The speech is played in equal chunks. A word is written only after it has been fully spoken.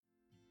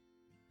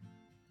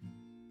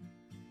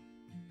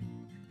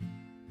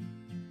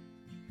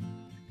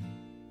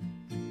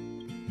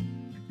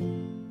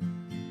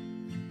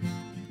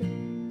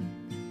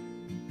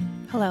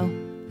Hello,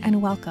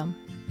 and welcome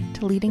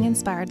to Leading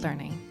Inspired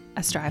Learning,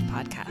 a Strive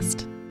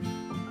podcast.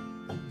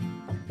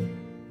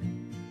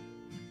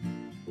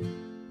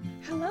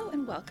 Hello,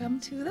 and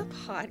welcome to the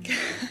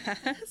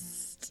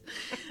podcast.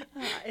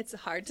 It's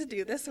hard to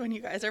do this when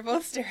you guys are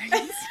both staring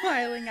and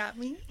smiling at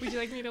me. Would you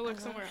like me to look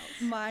somewhere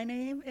else? My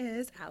name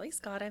is Allie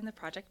Scott. I'm the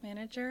project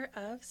manager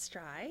of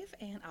Strive,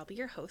 and I'll be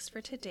your host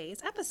for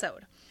today's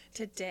episode.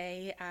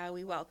 Today,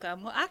 we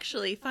welcome, well,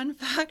 actually, fun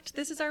fact,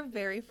 this is our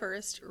very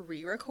first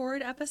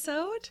re-record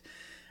episode.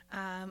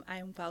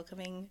 I'm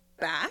welcoming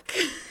back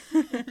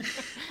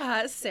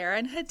Sara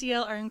and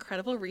Hadil, our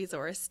incredible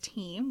resource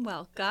team.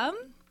 Welcome.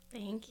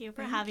 Thank you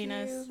for having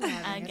us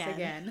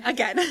again.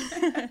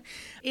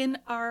 In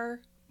our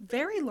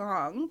very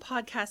long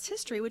podcast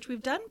history, which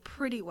we've done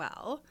pretty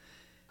well,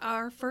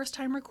 our first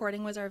time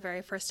recording was our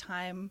very first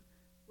time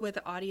with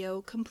the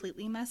audio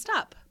completely messed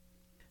up.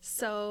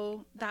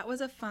 So that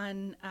was a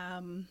fun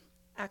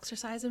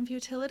exercise in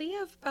futility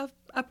of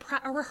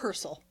a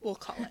rehearsal, we'll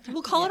call it.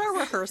 We'll call it our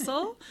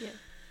rehearsal. Yes.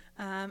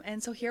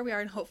 And so here we are,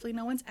 and hopefully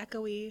no one's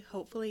echoey.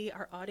 Hopefully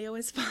our audio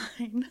is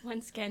fine.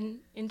 Once again,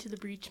 into the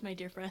breach, my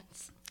dear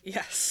friends.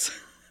 Yes.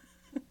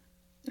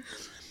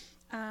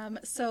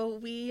 So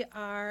we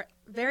are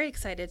very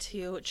excited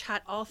to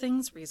chat all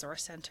things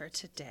Resource Center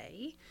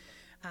today.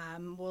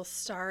 We'll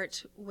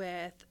start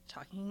with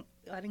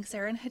letting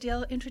Sara and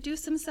Hadil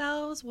introduce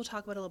themselves. We'll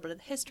talk about a little bit of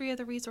the history of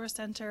the Resource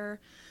Center,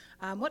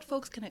 what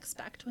folks can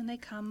expect when they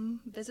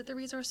come visit the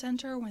Resource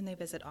Center, when they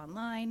visit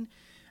online,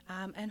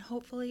 and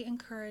hopefully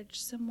encourage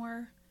some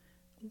more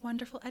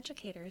wonderful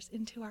educators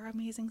into our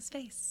amazing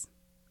space.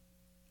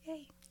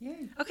 Yay.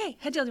 Yay. Okay,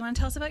 Hadil, do you want to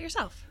tell us about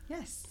yourself?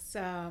 Yes.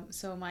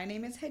 So my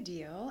name is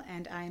Hadil,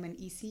 and I'm an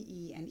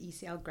ECE and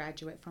ECL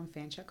graduate from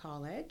Fanshawe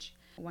College.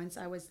 Once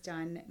I was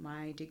done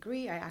my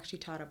degree, I actually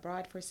taught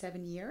abroad for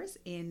 7 years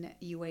in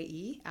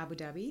UAE, Abu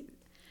Dhabi.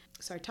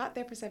 So I taught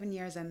there for 7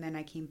 years, and then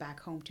I came back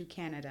home to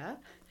Canada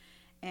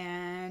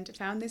and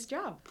found this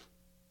job.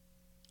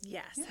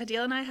 Yes. Yeah.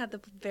 Hadil and I had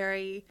the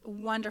very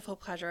wonderful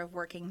pleasure of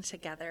working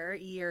together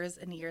years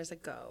and years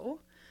ago.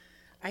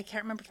 I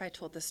can't remember if I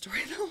told this story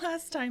the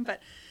last time,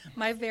 but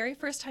my very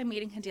first time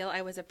meeting Hadil,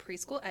 I was a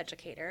preschool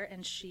educator,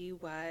 and she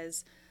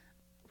was,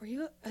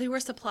 you were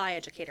a supply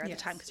educator at the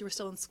time because you were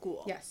still in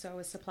school. Yes, so I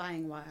was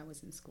supplying while I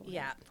was in school.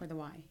 Yeah. For the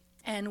Y.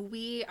 And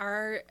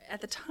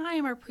at the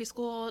time, our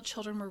preschool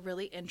children were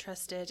really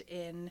interested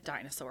in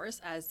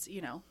dinosaurs, as,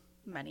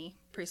 many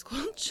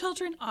preschool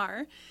children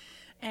are.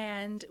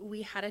 And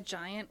we had a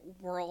giant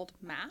world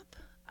map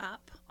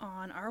up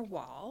on our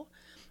wall.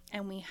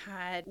 And we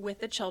had, with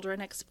the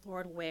children,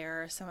 explored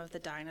where some of the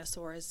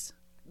dinosaurs'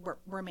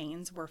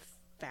 remains were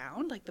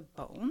found, like the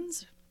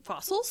bones,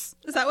 fossils.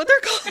 Is that what they're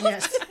called?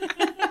 Yes.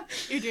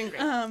 You're doing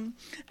great.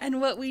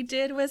 And what we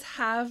did was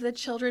have the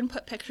children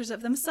put pictures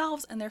of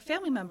themselves and their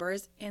family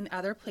members in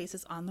other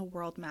places on the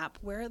world map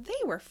where they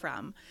were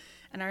from.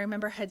 And I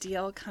remember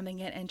Hadil coming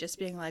in and just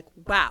being like,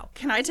 wow,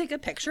 can I take a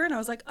picture? And I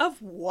was like,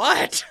 of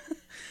what?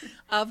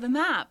 Of the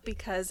map,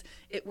 because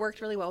it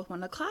worked really well with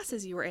one of the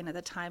classes you were in at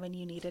the time, and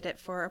you needed it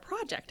for a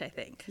project, I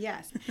think.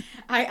 Yes.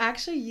 I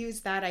actually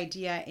used that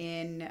idea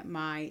in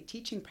my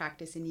teaching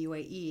practice in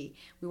UAE.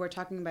 We were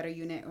talking about a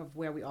unit of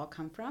where we all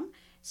come from.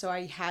 So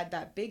I had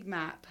that big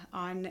map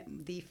on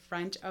the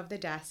front of the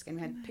desk, and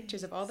we had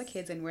pictures of all the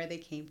kids and where they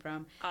came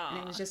from. And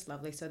it was just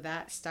lovely. So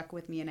that stuck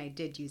with me, and I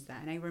did use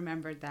that. And I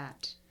remembered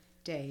that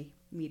day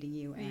meeting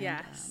you. And,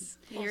 yes.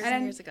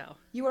 Years ago.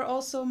 You were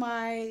also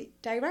my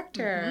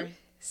director. Mm-hmm.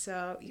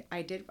 So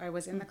I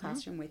was in the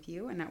classroom with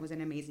you, and that was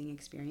an amazing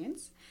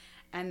experience.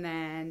 And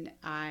then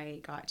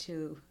I got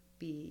to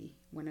be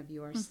one of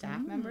your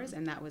staff members,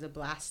 and that was a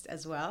blast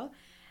as well.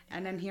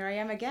 And then here I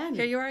am again.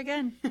 Here you are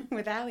again.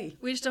 With Allie.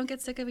 We just don't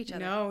get sick of each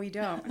other. No, we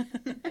don't.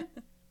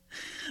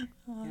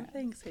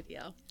 Thanks,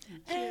 Hadil.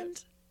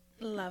 And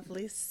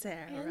lovely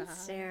Sara. And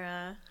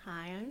Sara.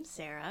 Hi, I'm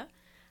Sara.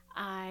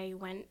 I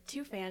went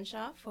to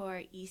Fanshawe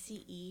for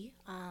ECE.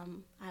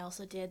 I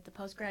also did the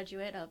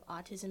postgraduate of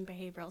Autism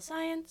Behavioral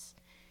Science,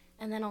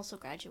 and then also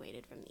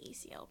graduated from the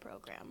ECL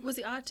program. Was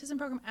the autism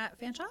program at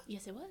Fanshawe?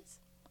 Yes, it was.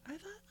 I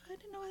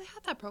didn't know they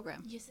had that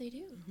program. Yes, they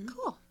do. Mm-hmm.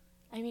 Cool.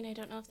 I mean, I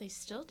don't know if they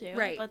still do.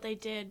 Right. But they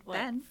did,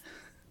 then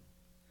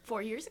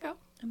 4 years ago.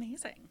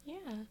 Amazing.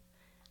 Yeah.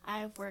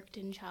 I've worked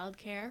in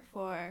childcare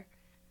for,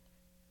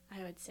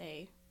 I would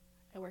say,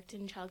 I worked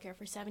in childcare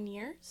for 7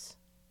 years.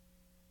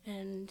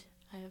 And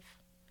I've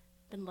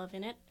been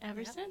loving it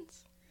ever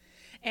since.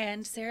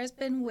 And Sara's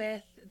been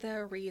with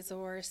the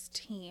resource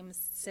team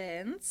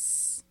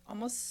since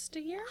almost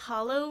a year?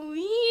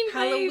 Halloween,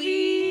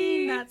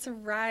 baby! That's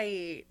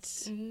right.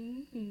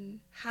 Mm-hmm.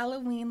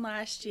 Halloween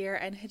last year,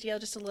 and Hadil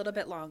just a little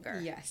bit longer.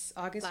 Yes,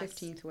 August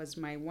 15th was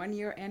my 1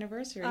 year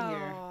anniversary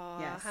here.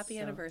 Yes, happy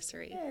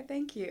anniversary. Yeah,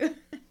 thank you.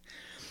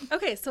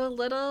 Okay, so a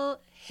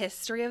little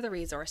history of the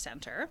Resource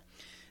Center.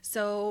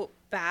 So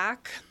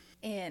back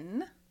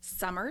in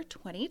summer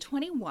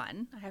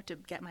 2021, I have to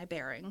get my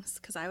bearings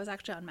because I was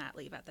actually on mat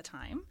leave at the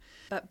time.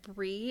 But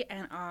Bree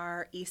and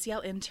our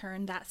ECL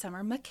intern that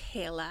summer,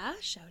 Michaela,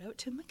 shout out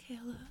to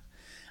Michaela,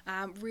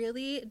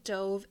 really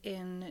dove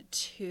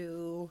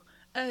into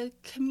a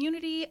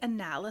community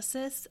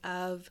analysis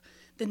of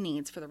the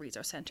needs for the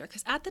Resource Center.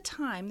 Because at the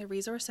time, the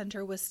Resource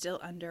Center was still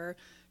under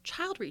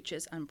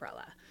ChildReach's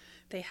umbrella.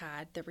 They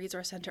had the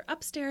Resource Center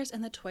upstairs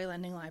and the Toy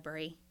Lending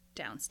Library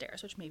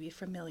downstairs, which may be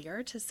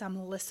familiar to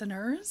some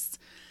listeners.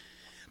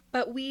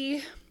 But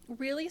we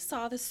really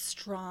saw this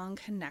strong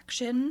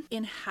connection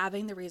in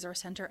having the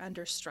Resource Center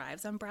under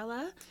Strive's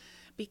umbrella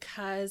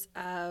because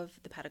of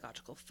the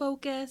pedagogical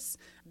focus,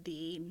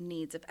 the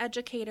needs of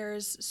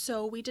educators.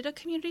 So we did a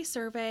community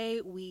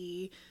survey.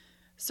 We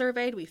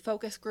surveyed, we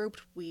focus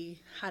grouped, we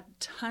had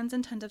tons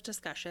and tons of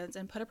discussions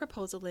and put a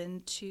proposal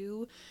in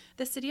to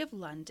the City of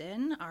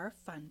London, our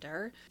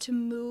funder, to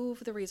move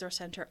the Resource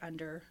Center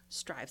under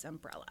Strive's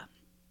umbrella.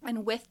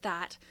 And with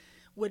that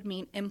would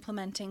mean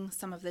implementing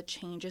some of the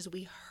changes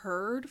we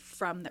heard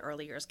from the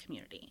early years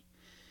community.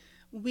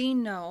 We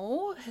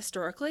know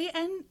historically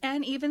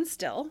and even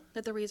still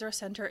that the Resource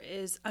Center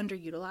is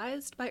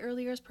underutilized by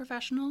early years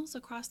professionals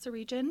across the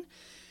region.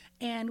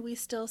 And we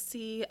still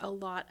see a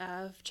lot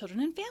of children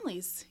and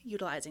families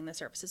utilizing the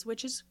services,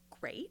 which is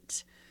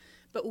great.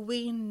 But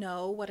we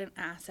know what an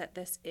asset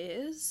this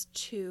is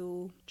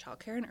to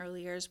childcare and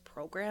early years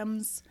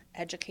programs,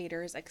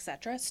 educators,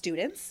 etc.,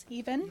 students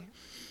even. Yeah.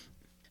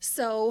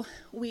 So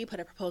we put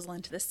a proposal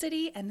into the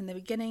city, and in the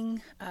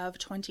beginning of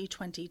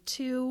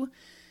 2022,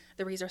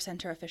 the Resource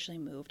Center officially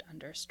moved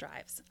under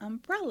Strive's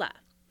umbrella.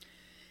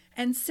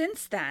 And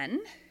since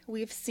then,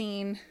 we've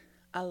seen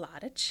a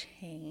lot of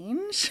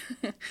change.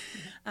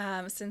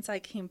 Since I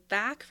came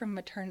back from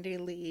maternity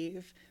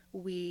leave,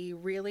 we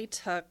really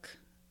took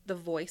the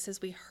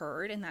voices we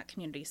heard in that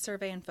community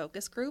survey and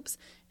focus groups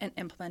and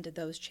implemented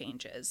those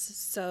changes.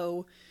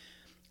 So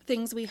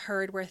things we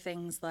heard were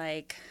things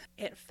like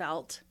it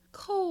felt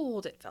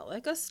cold, it felt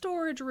like a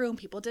storage room,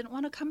 people didn't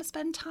want to come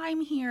spend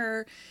time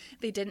here,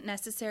 they didn't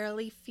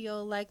necessarily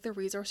feel like the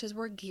resources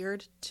were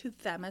geared to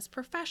them as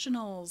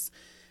professionals.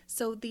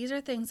 So these are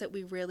things that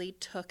we really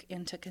took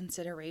into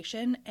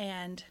consideration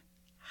and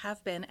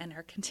have been and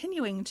are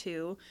continuing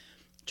to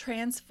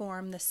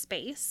transform the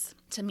space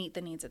to meet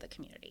the needs of the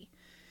community.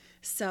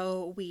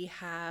 So we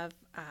have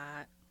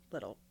a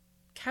little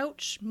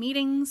couch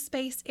meeting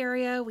space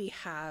area. We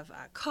have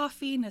a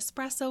coffee,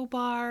 Nespresso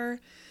bar.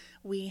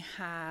 We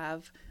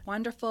have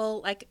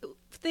wonderful,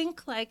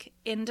 think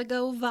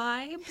indigo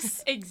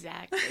vibes.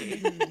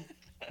 Exactly.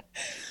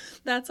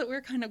 That's what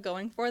we're kind of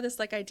going for, this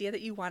idea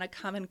that you want to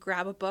come and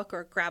grab a book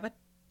or grab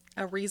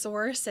a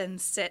resource and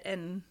sit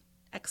and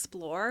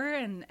explore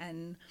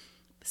and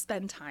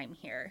spend time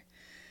here.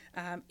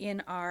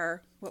 In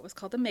our, what was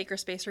called the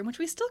makerspace room, which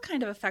we still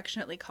kind of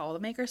affectionately call the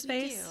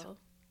makerspace.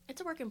 It's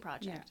a working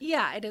project.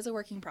 Yeah, it is a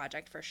working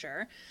project for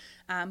sure.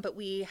 But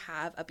we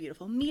have a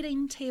beautiful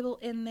meeting table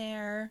in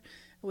there,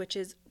 which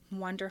is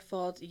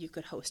wonderful. You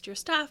could host your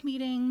staff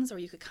meetings or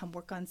you could come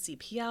work on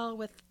CPL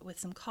with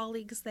some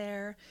colleagues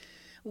there.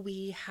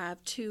 We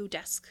have 2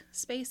 desk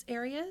space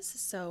areas,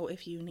 so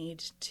if you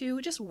need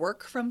to just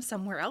work from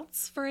somewhere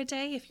else for a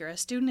day, if you're a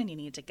student and you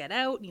need to get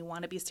out and you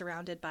want to be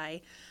surrounded by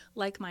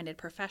like-minded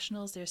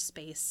professionals, there's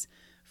space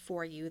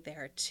for you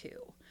there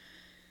too.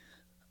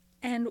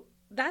 And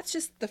that's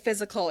just the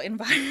physical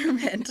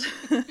environment.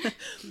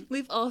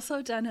 We've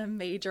also done a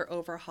major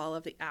overhaul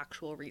of the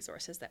actual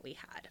resources that we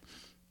had.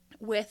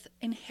 With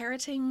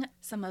inheriting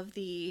some of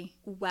the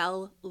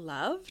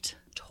well-loved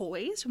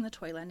toys from the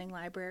Toy Lending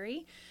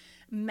Library,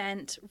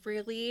 meant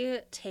really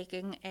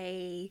taking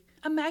a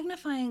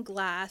magnifying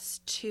glass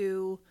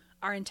to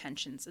our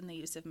intentions in the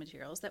use of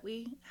materials that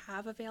we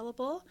have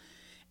available,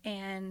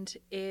 and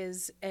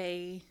is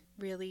a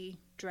really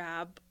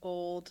drab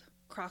old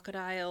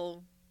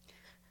crocodile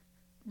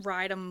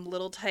ride 'em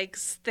little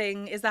tykes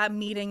thing. Is that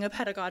meeting a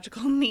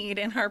pedagogical need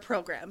in our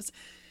programs?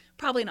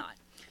 Probably not.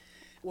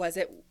 Was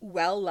it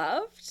well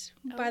loved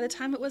by the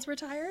time it was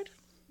retired?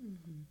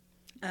 Mm-hmm.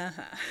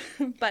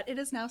 But it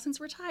is now since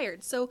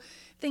retired. So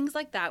things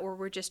like that where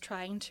we're just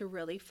trying to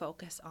really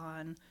focus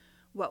on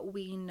what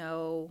we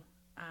know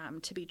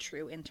to be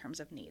true in terms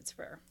of needs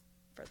for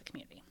the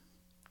community.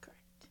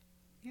 Correct.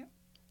 Yep.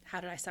 How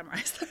did I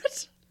summarize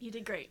that? You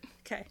did great.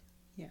 Okay.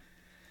 Yeah.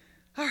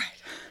 All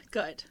right.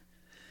 Good.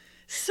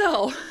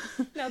 So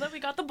now that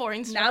we got the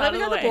boring stuff out of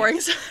the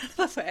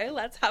way,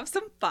 let's have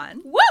some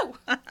fun. Woo!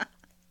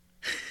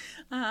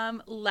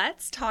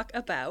 Let's talk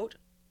about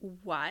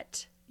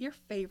what your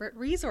favorite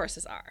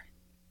resources are.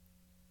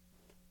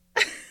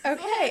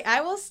 Okay,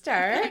 I will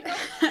start.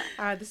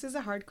 This is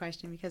a hard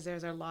question because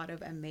there's a lot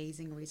of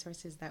amazing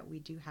resources that we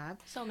do have.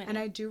 So many. And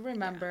I do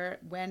remember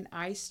when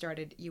I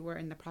started, you were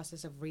in the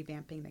process of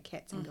revamping the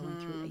kits and going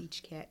through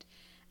each kit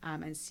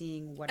and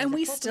seeing what and is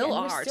we appropriate. still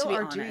and are, we still to be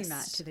are honest. doing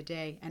that to the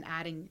day and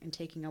adding and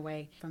taking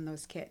away from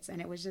those kits. And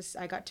it was just,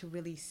 I got to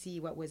really see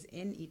what was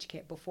in each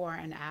kit before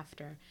and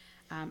after.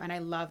 And I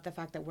love the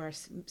fact that we're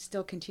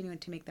still continuing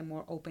to make them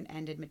more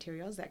open-ended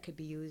materials that could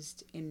be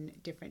used in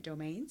different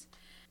domains.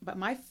 But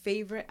my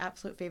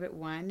absolute favorite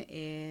one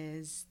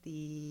is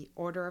the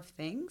Order of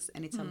Things,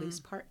 and it's a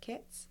loose part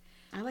kits.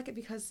 I like it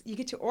because you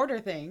get to order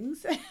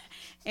things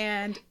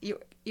and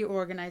you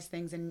organize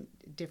things in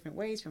different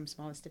ways, from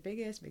smallest to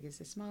biggest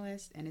to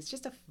smallest. And it's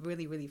just a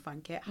really, really fun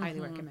kit. Highly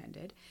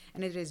recommended.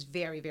 And it is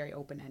very, very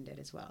open-ended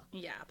as well.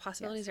 Yeah,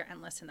 possibilities are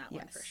endless in that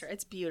one for sure.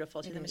 It's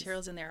beautiful too. The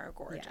materials in there are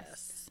gorgeous.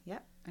 Yes.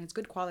 Yep. And it's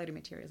good quality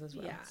materials as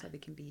well. Yeah. So they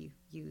can be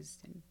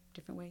used in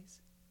different ways.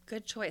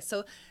 Good choice.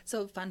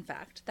 So fun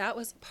fact, that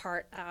was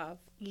part of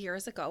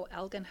years ago,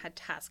 Elgin had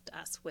tasked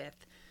us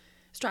with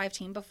Strive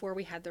team before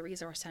we had the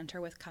Resource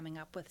Center with coming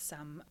up with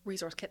some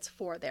resource kits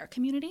for their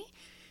community.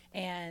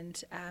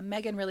 And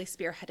Megan really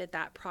spearheaded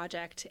that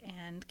project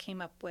and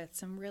came up with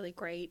some really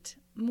great,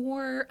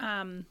 more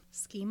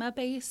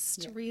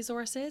schema-based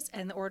resources.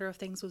 And the Order of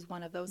Things was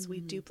one of those. We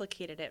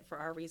duplicated it for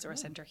our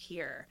Resource Center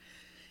here.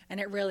 And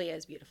it really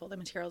is beautiful. The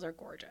materials are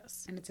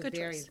gorgeous. And it's a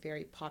very,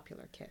 very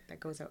popular kit that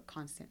goes out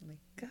constantly.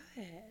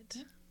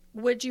 Good.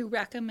 Would you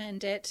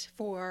recommend it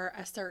for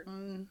a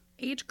certain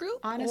age group?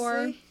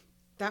 Honestly,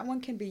 that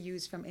one can be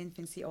used from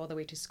infancy all the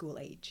way to school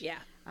age. Yeah.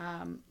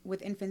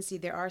 With infancy,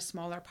 there are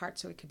smaller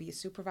parts, so it could be a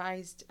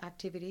supervised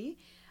activity.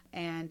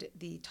 And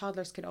the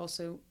toddlers could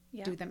also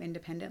do them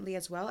independently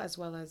as well as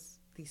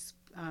these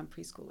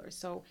preschoolers.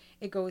 So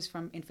it goes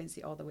from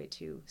infancy all the way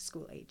to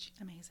school age.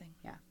 Amazing.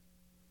 Yeah.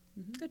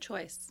 Mm-hmm. Good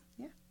choice.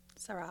 Yeah.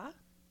 Sarah?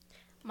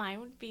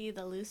 Mine would be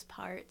the loose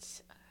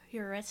parts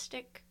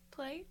heuristic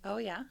plate. Oh,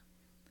 yeah.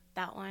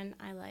 That one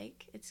I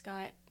like. It's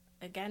got,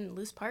 again,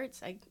 loose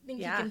parts. I think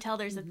you can tell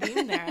there's a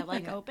theme there. I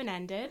like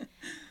open-ended.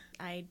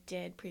 I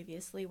did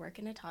previously work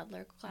in a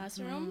toddler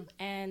classroom,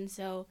 and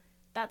so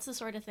that's the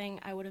sort of thing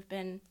I would have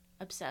been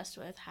obsessed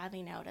with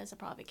having out as a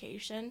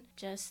provocation.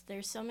 Just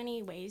there's so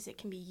many ways it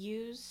can be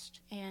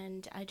used,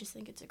 and I just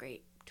think it's a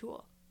great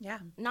tool. Yeah.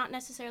 Not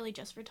necessarily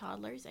just for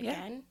toddlers.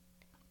 Again,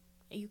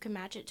 you can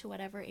match it to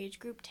whatever age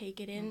group, take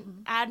it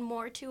in, add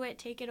more to it,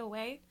 take it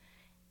away.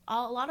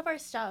 A lot of our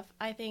stuff,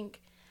 I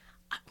think,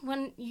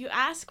 when you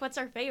ask what's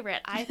our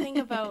favorite, I think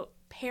about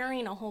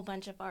pairing a whole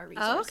bunch of our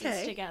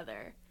resources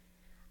together.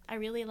 I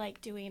really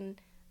like doing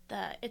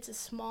It's a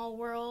Small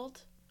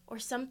World or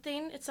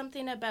something. It's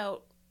something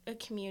about a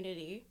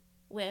community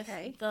with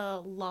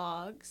the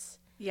logs.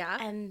 Yeah.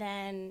 And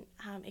then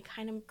it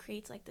kind of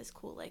creates like this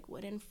cool like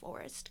wooden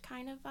forest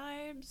kind of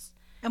vibes.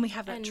 And we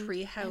have that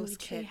treehouse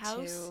kit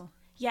too.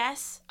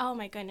 Yes. Oh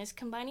my goodness.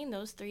 Combining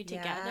those three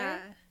together,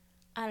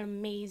 an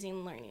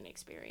amazing learning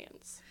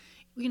experience.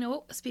 You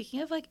know,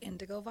 speaking of like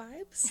indigo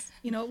vibes,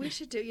 you know what we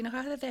should do? You know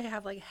how they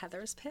have like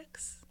Heather's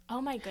picks? Oh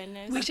my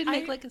goodness. We should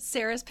make like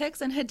Sarah's picks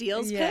and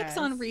Hadil's picks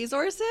on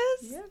resources.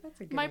 Yeah, that's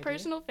a good My idea.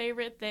 personal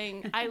favorite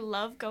thing, I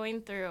love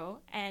going through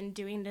and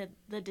doing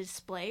the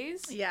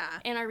displays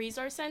in our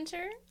resource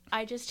center.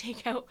 I just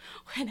take out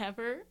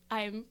whatever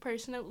I'm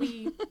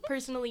personally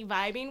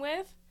vibing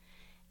with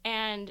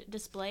and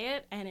display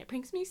it, and it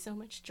brings me so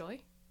much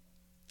joy.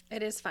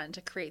 It is fun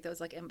to create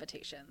those like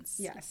invitations.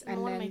 Yes,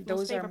 and then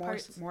those are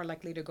more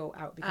likely to go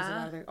out because a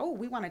lot of them,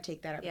 we want to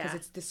take that out because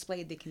it's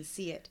displayed, they can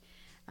see it.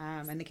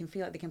 And they can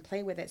feel it, they can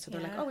play with it. So they're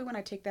like, we want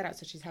to take that out.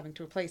 So she's having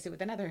to replace it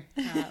with another.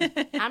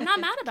 I'm not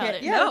mad about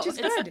it. Yeah, no, which is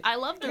good. I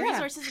love the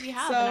resources we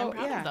have, and I'm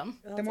proud of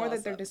them. The more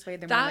that they're displayed,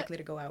 the more likely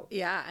to go out.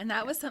 Yeah, and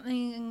that was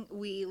something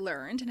we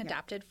learned and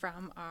adapted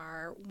from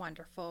our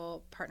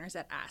wonderful partners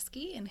at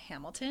ASCII in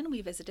Hamilton.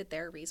 We visited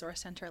their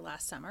resource center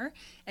last summer,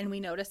 and we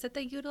noticed that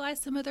they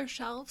utilized some of their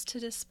shelves to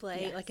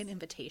display like an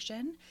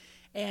invitation.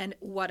 And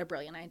what a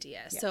brilliant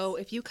idea. Yes. So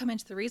if you come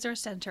into the resource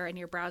center and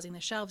you're browsing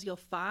the shelves, you'll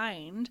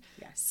find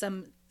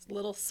some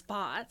little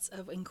spots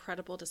of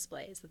incredible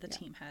displays that the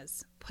team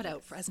has put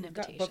out as an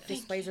invitation. We've got book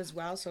displays as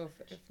well. So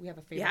if we have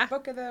a favorite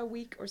book of the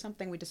week or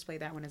something, we display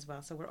that one as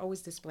well. So we're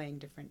always displaying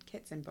different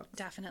kits and books.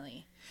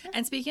 Definitely. Yeah.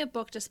 And speaking of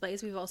book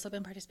displays, we've also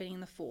been participating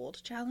in the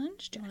Fold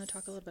Challenge. Do you want to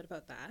talk a little bit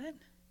about that?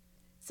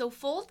 So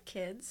Fold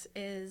Kids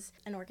is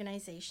an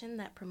organization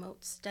that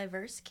promotes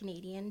diverse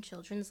Canadian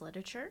children's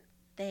literature.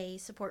 They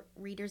support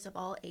readers of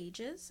all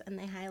ages, and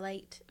they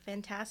highlight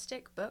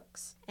fantastic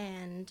books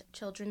and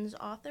children's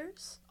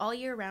authors all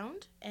year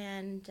round.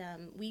 And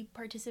we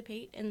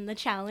participate in the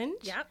challenge.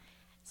 Yep.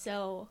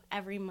 So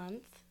every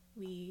month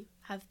we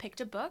have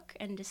picked a book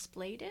and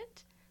displayed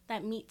it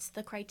that meets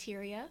the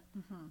criteria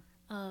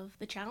of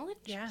the challenge.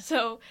 Yeah.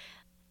 So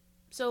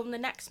in the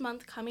next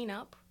month coming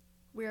up,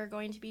 we are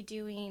going to be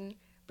doing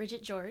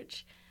Bridget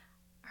George.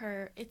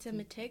 It's a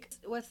Matig.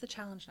 What's the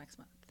challenge next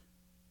month?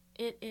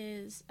 It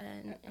is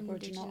an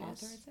original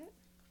author, is it?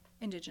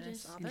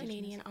 Indigenous author.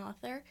 Canadian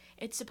author.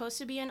 It's supposed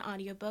to be an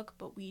audiobook,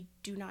 but we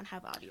do not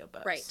have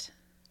audiobooks. Right.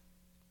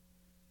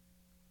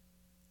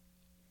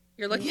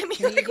 You're looking at me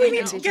like we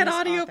need to get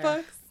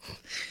audiobooks.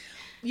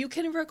 You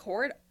can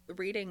record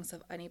readings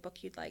of any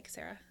book you'd like,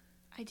 Sarah.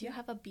 I do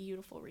have a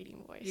beautiful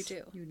reading voice. You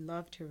do. You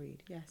love to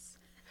read, yes.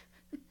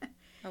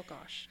 Oh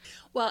gosh.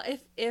 Well,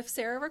 if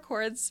Sarah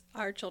records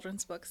our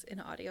children's books in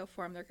audio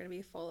form, they're going to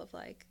be full of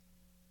like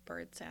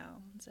bird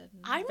sounds and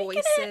I'm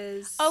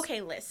voices.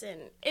 Okay, listen.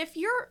 If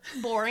you're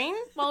boring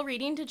while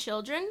reading to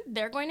children,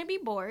 they're going to be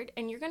bored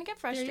and you're going to get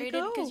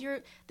frustrated because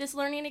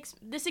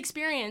this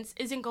experience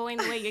isn't going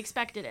the way you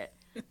expected it.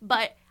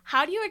 But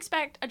how do you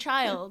expect a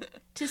child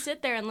to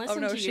sit there and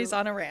listen to you she's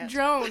on a rant.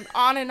 drone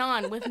on and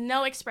on with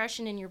no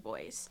expression in your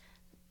voice?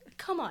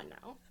 Come on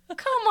now.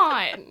 Come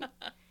on.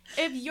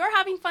 If you're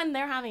having fun,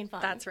 they're having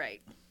fun. That's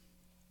right.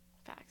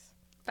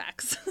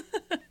 Facts.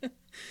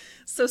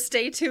 So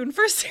stay tuned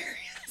for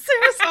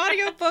Sarah's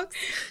audiobooks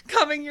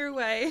coming your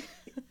way.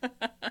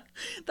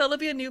 There'll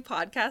be a new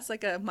podcast,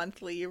 like a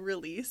monthly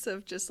release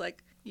of just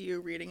like you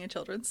reading a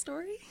children's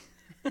story.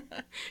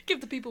 Give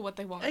the people what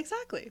they want.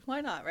 Exactly.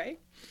 Why not, right?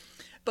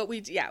 But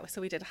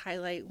so we did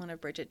highlight one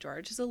of Bridget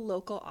George, who's a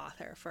local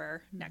author,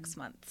 for next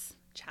month's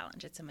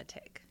challenge. It's a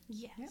Matig.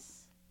 Yes. Yep.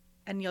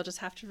 And you'll just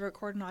have to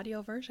record an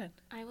audio version.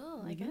 I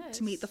will, I guess.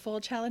 To meet the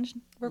full challenge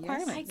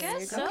requirements. Yes, I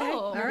guess so. Okay,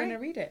 I'm going to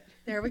read it.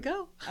 There we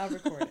go. I'll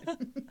record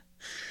it.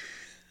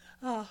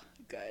 Oh,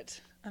 good.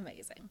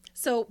 Amazing.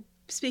 So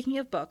speaking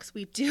of books,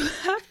 we do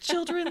have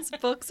children's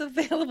books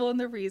available in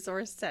the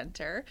Resource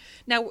Center.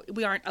 Now,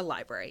 we aren't a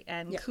library,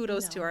 and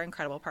kudos to our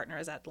incredible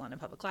partners at the London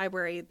Public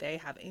Library. They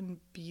have a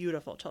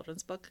beautiful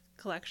children's book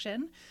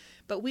collection,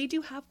 but we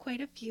do have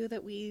quite a few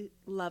that we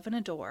love and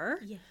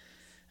adore. Yeah.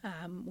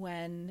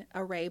 When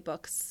Array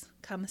Books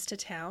comes to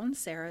town,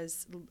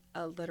 Sarah's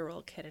a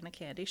literal kid in a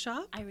candy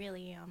shop. I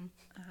really am.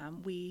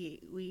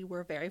 We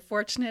were very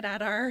fortunate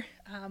at our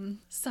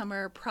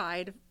summer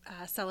Pride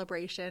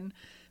celebration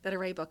that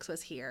Array Books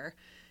was here,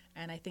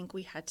 and I think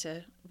we had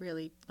to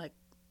really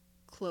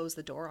close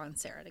the door on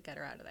Sarah to get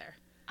her out of there.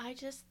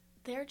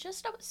 They're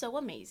just so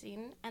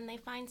amazing, and they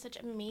find such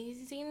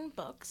amazing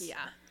books.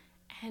 Yeah,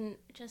 and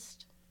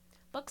just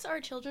books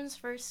are children's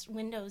first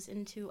windows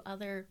into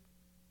other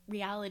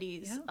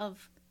realities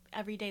of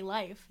everyday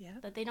life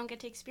that they don't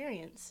get to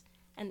experience.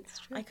 And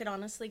I could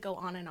honestly go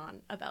on and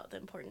on about the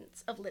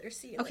importance of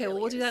literacy. Okay, well,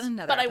 we'll do that in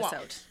another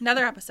episode.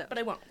 Another episode. But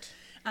I won't.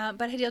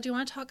 But Hadil, do you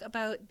want to talk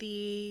about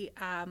the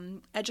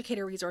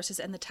educator resources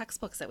and the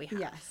textbooks that we have?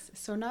 Yes.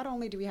 So not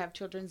only do we have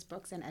children's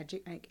books and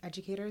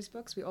educators'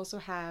 books, we also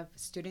have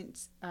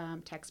students'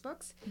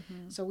 textbooks.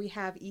 Mm-hmm. So we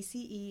have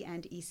ECE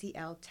and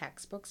ECL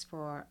textbooks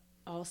for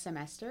all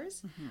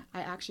semesters. Mm-hmm.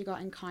 I actually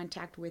got in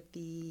contact with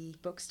the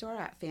bookstore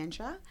at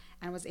Fanshawe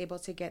and was able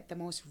to get the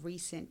most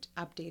recent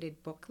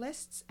updated book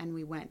lists, and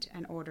we went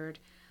and ordered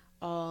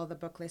all the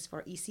book lists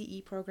for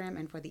ECE program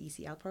and for the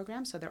ECL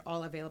program, so they're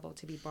all available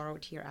to be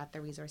borrowed here at the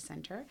Resource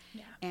Center.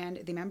 Yeah. And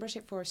the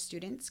membership for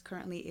students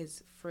currently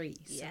is free,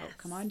 so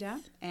come on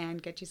down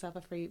and get yourself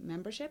a free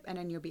membership, and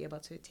then you'll be able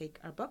to take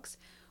our books.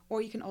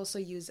 Or you can also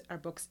use our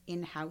books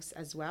in-house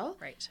as well.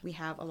 Right. We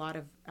have a lot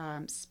of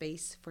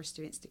space for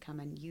students to come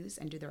and use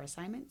and do their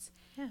assignments.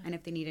 Yeah. And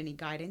if they need any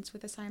guidance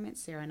with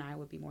assignments, Sarah and I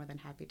would be more than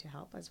happy to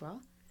help as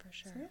well. For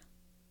sure. So,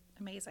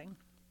 Amazing.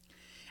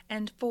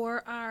 And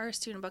for our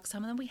student books,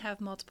 some of them we have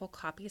multiple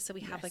copies. So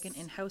we have like an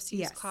in-house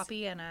use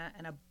copy and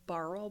a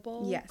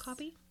borrowable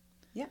copy.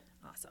 Yeah.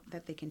 Awesome.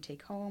 That they can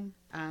take home.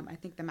 I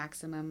think the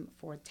maximum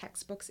for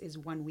textbooks is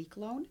 1 week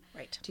loan.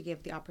 Right. To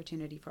give the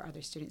opportunity for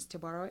other students to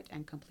borrow it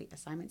and complete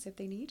assignments if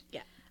they need.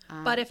 Yeah.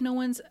 But if no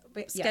one's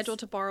scheduled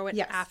to borrow it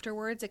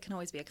afterwards, it can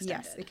always be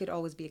extended. Yes, it could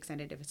always be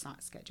extended if it's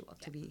not scheduled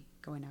to be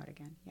going out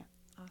again. Yeah.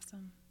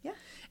 Awesome. Yeah.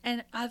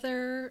 And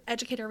other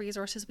educator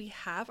resources we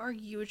have are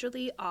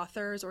usually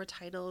authors or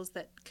titles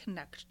that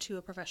connect to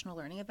a professional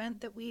learning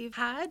event that we've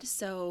had.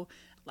 So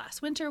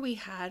last winter we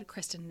had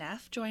Kristen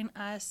Neff join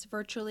us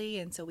virtually,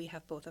 and so we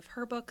have both of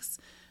her books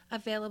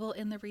available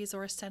in the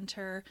Resource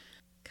Center.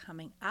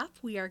 Coming up,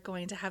 we are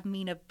going to have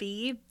Mina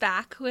B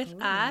back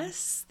with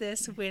us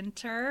this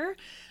winter,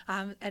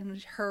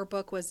 and her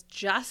book was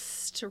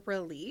just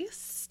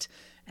released.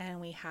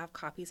 And we have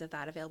copies of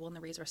that available in the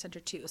Resource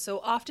Center too. So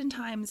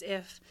oftentimes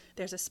if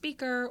there's a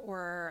speaker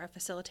or a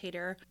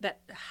facilitator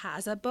that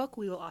has a book,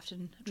 we will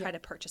often try to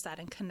purchase that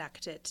and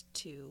connect it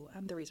to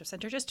the Resource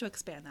Center just to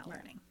expand that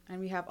learning.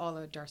 And we have all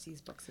of Darcy's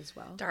books as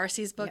well.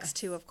 Darcy's books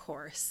too, of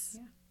course.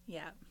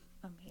 Yeah.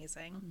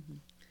 Amazing.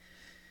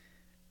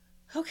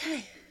 Mm-hmm.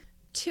 Okay.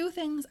 2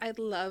 things I'd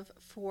love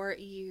for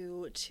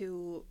you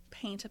to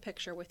paint a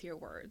picture with your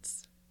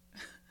words.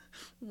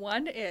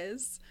 One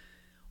is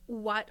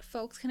what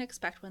folks can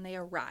expect when they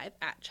arrive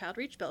at Child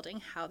Reach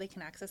Building, how they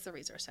can access the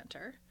Resource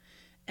Center.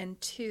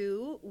 And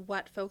 2,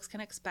 what folks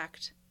can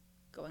expect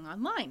going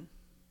online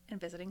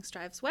and visiting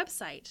Strive's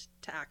website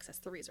to access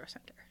the Resource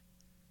Center.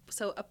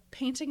 So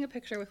painting a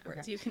picture with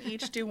words. Okay. You can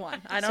each do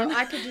one.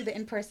 I could do the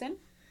in-person.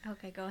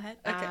 Okay, go ahead.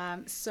 Okay.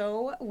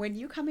 So when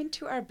you come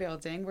into our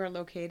building, we're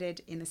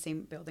located in the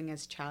same building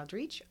as Child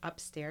Reach,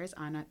 upstairs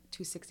on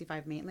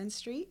 265 Maitland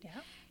Street.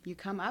 Yeah. You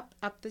come up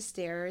the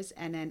stairs,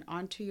 and then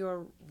onto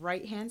your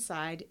right-hand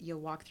side, you'll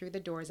walk through the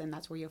doors, and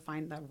that's where you'll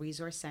find the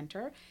Resource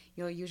Center.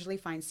 You'll usually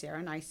find Sarah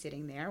and I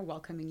sitting there,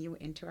 welcoming you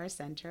into our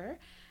center.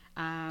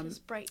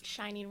 Just bright,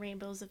 shining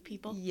rainbows of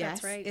people.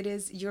 Yes, that's right. It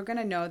is. You're going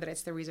to know that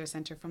it's the Resource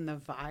Center from the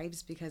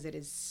vibes because it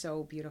is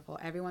so beautiful.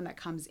 Everyone that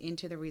comes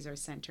into the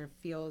Resource Center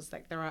feels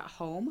like they're at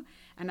home,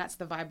 and that's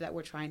the vibe that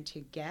we're trying to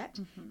get.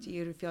 So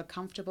you to feel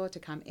comfortable to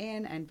come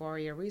in and borrow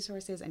your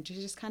resources and to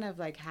just kind of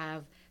like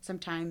have some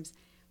times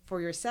for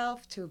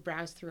yourself to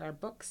browse through our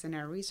books and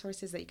our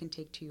resources that you can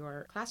take to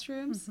your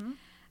classrooms.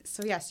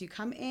 So yes, you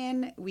come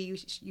in, we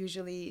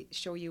usually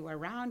show you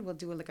around. We'll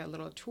do like a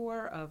little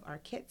tour of our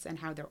kits and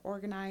how they're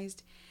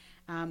organized.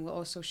 We'll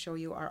also show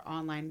you our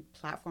online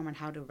platform on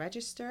how to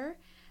register.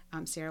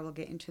 Sarah will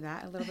get into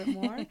that a little bit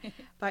more.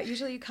 But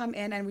usually you come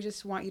in and we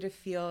just want you to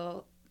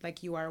feel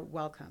like you are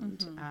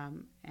welcomed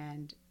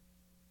and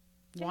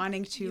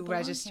wanting to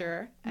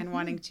register and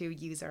wanting to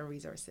use our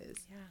resources.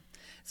 Yeah.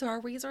 So our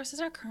resources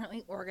are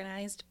currently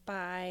organized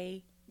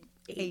by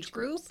age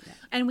group, yeah.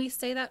 and we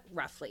say that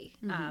roughly.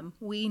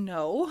 We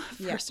know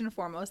first and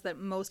foremost that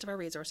most of our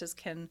resources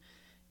can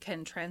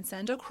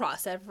transcend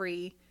across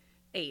every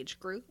age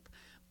group,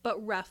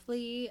 but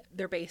roughly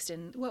they're based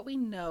in what we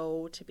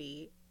know to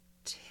be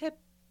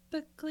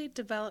typically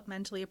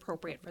developmentally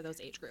appropriate for those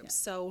age groups.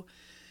 Yeah. So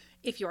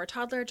if you're a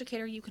toddler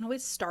educator, you can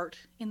always start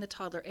in the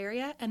toddler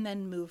area and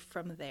then move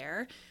from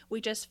there. We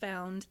just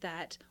found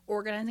that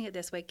organizing it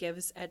this way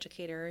gives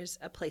educators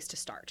a place to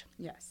start.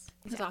 Yes.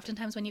 Because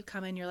oftentimes when you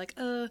come in, you're like,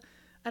 I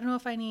don't know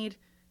if I need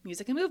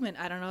music and movement.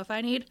 I don't know if I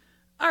need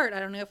art.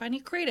 I don't know if I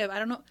need creative. I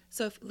don't know.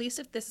 So at least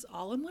if this is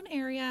all in one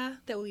area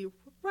that will be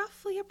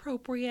roughly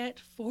appropriate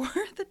for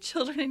the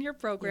children in your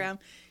program,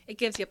 it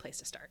gives you a place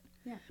to start.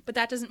 Yeah. But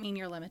that doesn't mean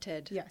you're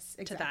limited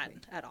exactly. to that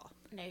at all.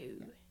 No.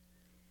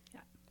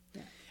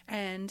 Yeah.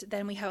 And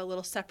then we have a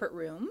little separate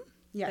room.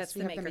 Yes, that's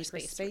we the have the maker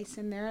space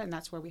in there, and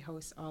that's where we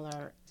host all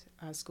our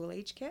school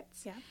age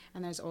kits. Yeah.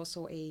 And there's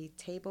also a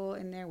table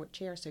in there with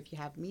chairs, so if you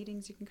have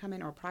meetings you can come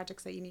in or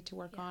projects that you need to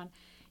work on,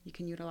 you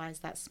can utilize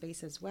that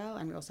space as well.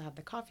 And we also have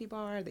the coffee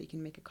bar that you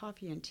can make a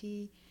coffee and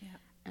tea. Yeah.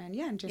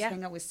 And just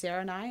hang out with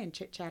Sarah and I and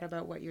chit-chat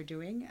about what you're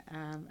doing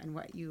and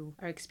what you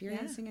are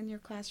experiencing in your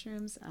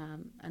classrooms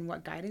and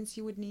what guidance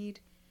you would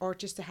need, or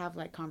just to have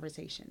like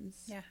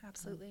conversations. Yeah,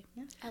 absolutely.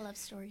 I love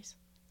stories.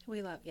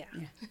 We love, yes.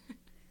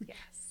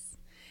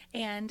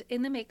 And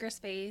in the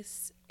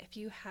makerspace, if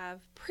you have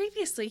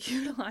previously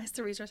utilized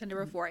the Resource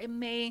Center before,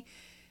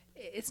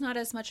 it's not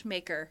as much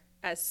maker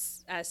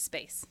as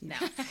space now.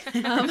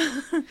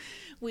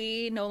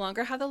 We no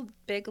longer have the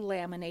big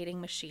laminating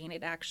machine.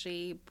 It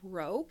actually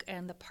broke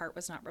and the part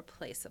was not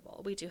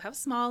replaceable. We do have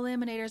small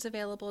laminators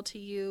available to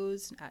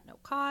use at no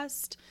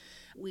cost.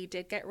 We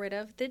did get rid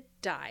of the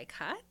die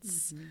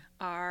cuts.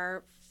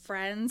 Our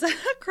friends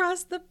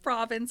across the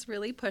province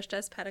really pushed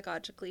us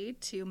pedagogically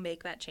to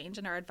make that change,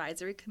 and our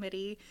advisory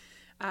committee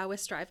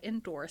with Strive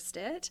endorsed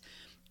it.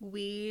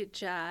 We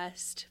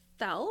just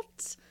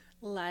felt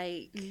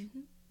like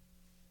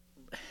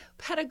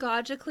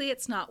pedagogically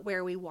it's not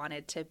where we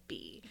wanted to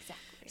be.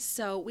 Exactly.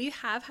 So we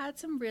have had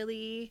some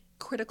really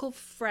critical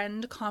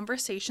friend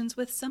conversations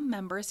with some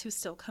members who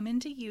still come in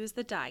to use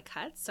the die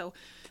cuts. So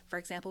for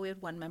example, we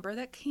had one member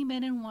that came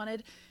in and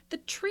wanted the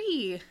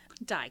tree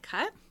die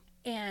cut,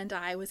 and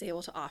I was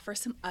able to offer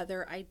some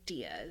other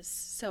ideas.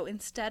 So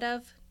instead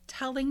of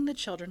telling the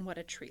children what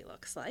a tree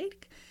looks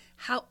like,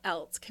 how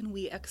else can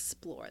we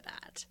explore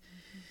that?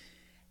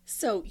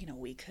 So,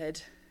 we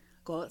could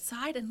go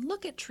outside and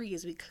look at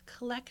trees. We could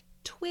collect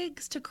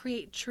twigs to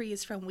create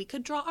trees from. We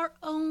could draw our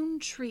own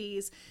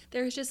trees.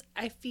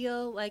 I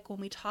feel like when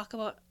we talk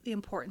about the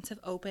importance of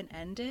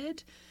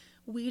open-ended,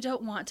 we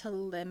don't want to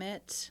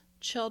limit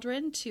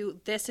children to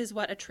this is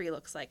what a tree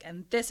looks like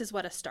and this is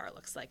what a star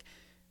looks like.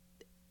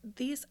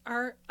 These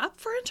are up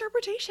for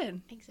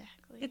interpretation.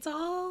 Exactly. It's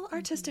all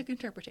artistic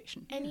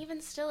interpretation. And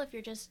even still, if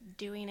you're just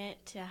doing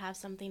it to have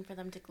something for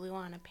them to glue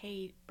on a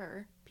piece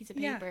of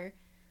paper,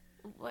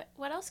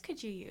 what else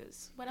could you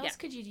use? What else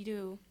could you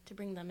do to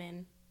bring them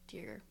in to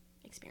your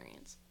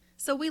experience?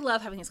 So we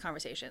love having these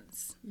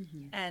conversations.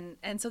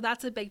 And so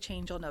that's a big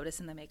change you'll notice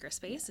in the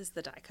makerspace is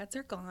the die cuts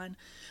are gone.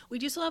 We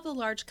do still have the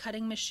large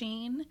cutting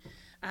machine.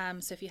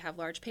 So if you have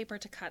large paper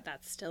to cut,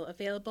 that's still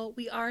available.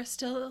 We are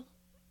still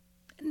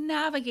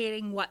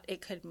navigating what it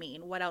could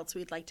mean, what else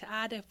we'd like to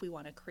add if we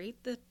want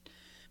to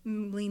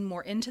lean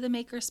more into the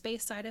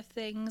makerspace side of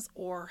things,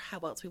 or how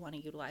else we want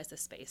to utilize the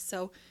space.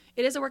 So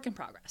it is a work in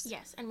progress.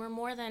 Yes, and we're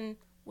more than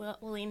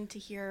willing to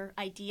hear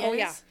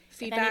ideas.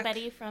 Feedback. If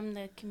anybody from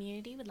the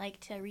community would like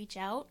to reach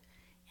out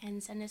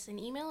and send us an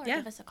email or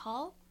give us a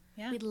call,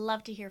 we'd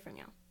love to hear from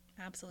you.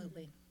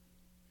 Absolutely.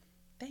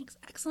 Thanks.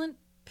 Excellent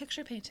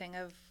picture painting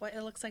of what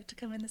it looks like to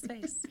come in the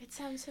space. It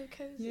sounds so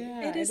cozy.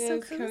 Yeah, it is so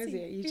cozy.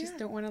 You just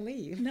don't want to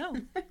leave. No,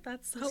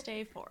 that's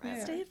stay for it.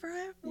 Yeah. Stay for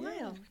a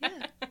while.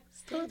 Yeah.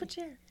 Pull up a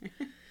chair.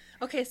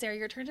 Okay, Sarah,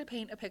 your turn to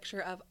paint a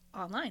picture of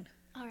online.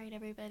 All right,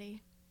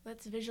 everybody.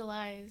 Let's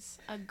visualize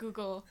a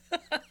Google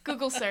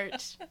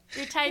search.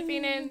 You're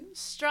typing in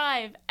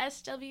Strive,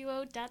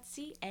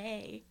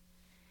 SWO.ca,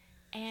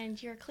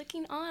 and you're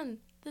clicking on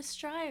the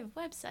Strive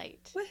website.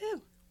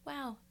 Woohoo!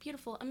 Wow,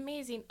 beautiful,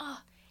 amazing. Oh,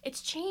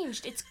 It's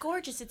changed. It's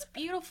gorgeous. It's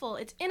beautiful.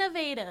 It's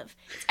innovative.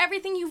 It's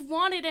everything you've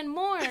wanted and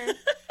more.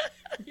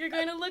 You're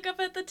going to look up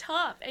at the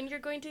top and you're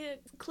going to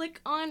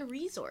click on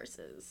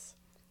resources.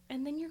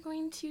 And then you're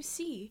going to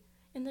see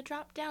in the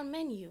drop-down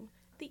menu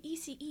the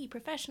ECE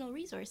Professional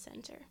Resource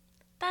Center.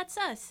 That's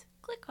us.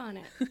 Click on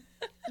it.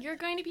 You're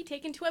going to be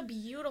taken to a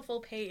beautiful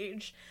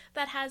page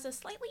that has a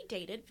slightly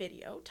dated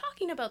video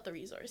talking about the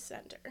Resource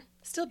Center.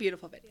 Still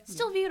beautiful video.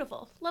 Still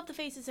beautiful. Love the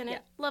faces in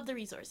it. Love the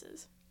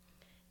resources.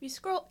 You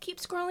keep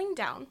scrolling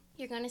down.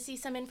 You're going to see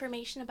some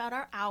information about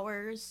our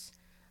hours,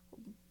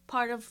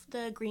 part of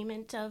the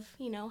agreement of,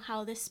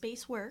 how this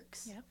space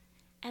works. Yep.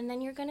 And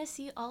then you're going to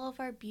see all of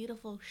our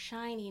beautiful,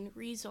 shining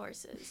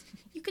resources.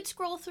 You could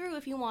scroll through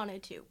if you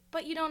wanted to,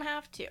 but you don't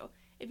have to.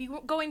 If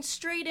you're going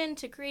straight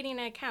into creating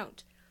an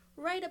account,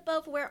 right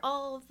above where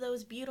all of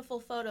those beautiful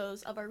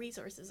photos of our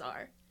resources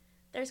are,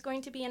 there's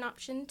going to be an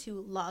option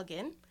to log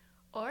in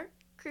or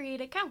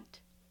create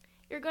account.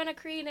 You're going to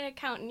create an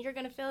account and you're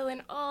going to fill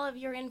in all of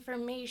your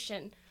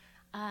information.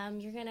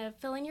 You're going to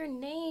fill in your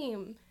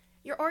name,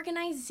 your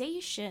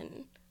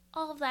organization,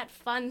 all of that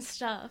fun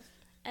stuff.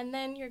 And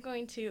then you're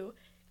going to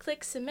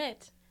click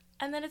submit.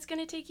 And then it's going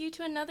to take you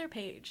to another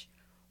page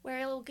where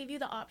it will give you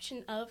the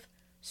option of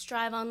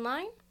Strive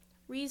Online,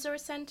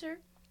 Resource Center,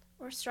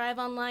 or Strive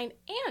Online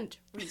and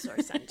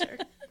Resource Center.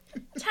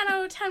 10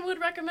 out of 10 would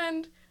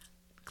recommend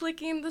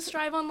clicking the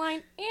Strive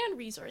Online and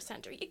Resource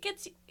Center. It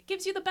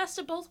gives you the best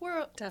of both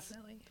worlds.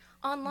 Definitely.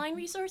 Online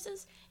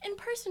resources,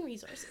 in-person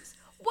resources.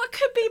 What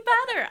could be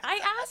better?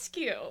 I ask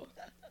you.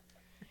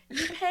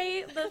 You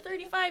pay the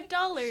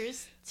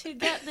 $35 to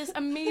get this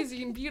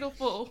amazing,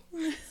 beautiful,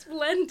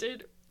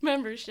 splendid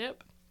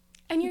membership,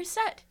 and you're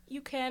set. You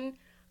can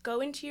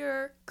go into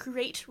your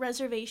create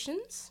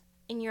reservations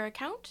in your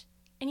account,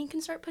 and you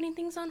can start putting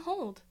things on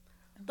hold.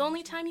 The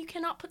only time you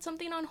cannot put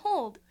something on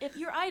hold if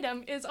your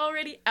item is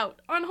already out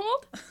on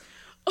hold,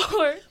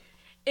 or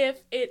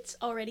if it's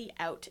already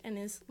out and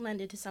is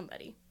lended to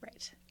somebody.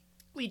 Right.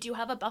 We do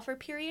have a buffer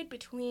period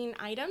between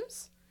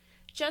items,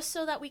 just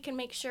so that we can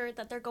make sure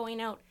that they're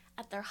going out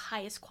at their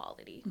highest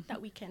quality,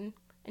 that we can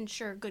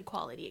ensure good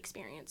quality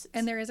experiences.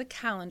 And there is a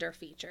calendar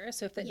feature,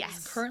 so if it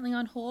is currently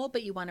on hold,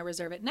 but you want to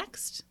reserve it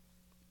next,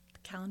 the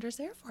calendar's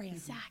there for you.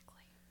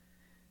 Exactly.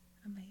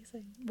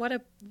 Amazing. What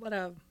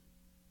a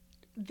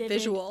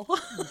visual.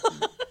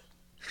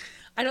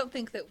 I don't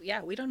think that,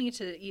 we don't need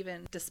to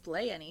even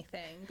display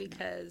anything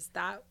because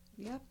that...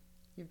 Yep.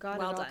 You've got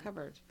it all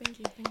covered. Thank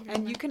you.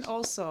 And you can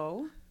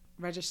also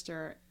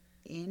register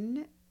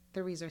in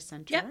the Resource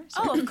Center. Yep.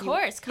 So of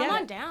course. Come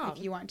on down.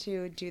 If you want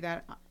to do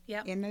that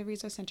in the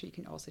Resource Center, you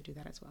can also do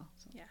that as well.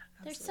 So. Yeah.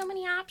 There's so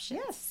many options.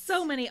 Yes.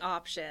 So many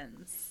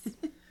options.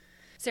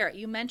 Sarah,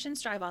 you mentioned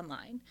Strive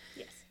Online.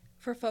 Yes.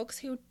 For folks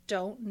who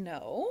don't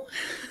know,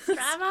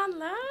 Strive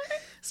Online?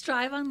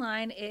 Strive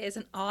Online is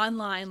an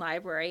online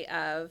library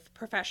of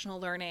professional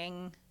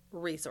learning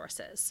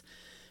resources.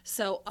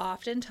 So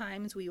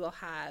oftentimes we will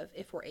have,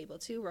 if we're able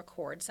to,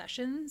 record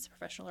sessions,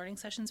 professional learning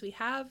sessions we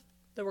have.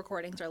 The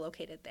recordings are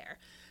located there.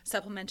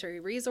 Supplementary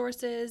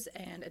resources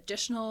and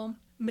additional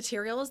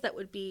materials that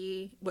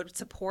would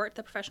support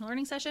the professional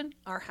learning session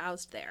are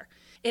housed there.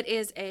 It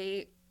is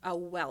a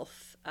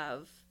wealth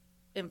of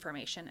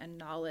information and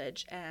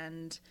knowledge,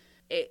 and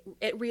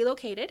it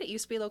relocated. It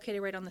used to be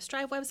located right on the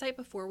Strive website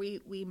before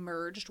we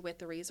merged with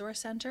the Resource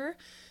Center.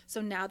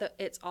 So now that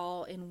it's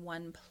all in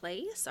one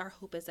place, our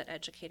hope is that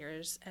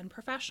educators and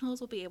professionals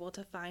will be able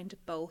to find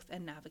both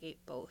and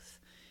navigate both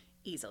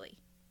easily.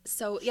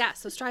 So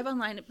Strive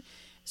Online,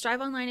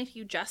 if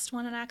you just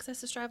want to access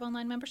the Strive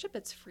Online membership,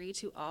 it's free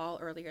to all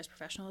early years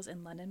professionals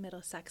in London,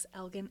 Middlesex,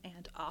 Elgin,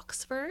 and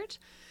Oxford.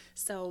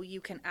 So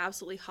you can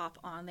absolutely hop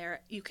on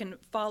there. You can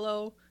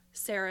follow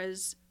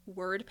Sarah's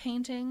word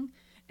painting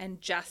and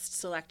just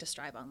select a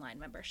Strive Online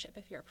membership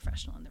if you're a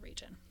professional in the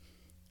region.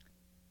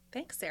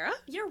 Thanks, Sarah.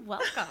 You're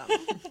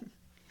welcome.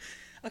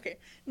 Okay,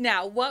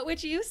 now what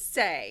would you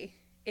say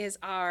is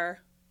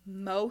our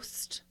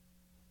most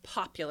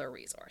popular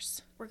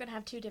resource? We're going to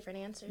have two different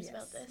answers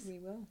about this. We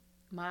will.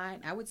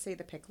 Mine, I would say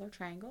the Pickler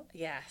Triangle.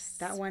 Yes.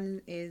 That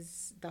one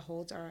the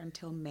holds are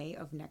until May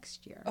of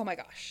next year. Oh my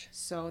gosh.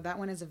 So that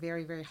one is a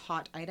very, very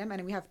hot item.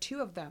 And we have two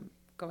of them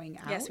going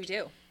out. Yes, we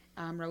do.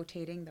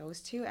 Rotating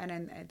those two. And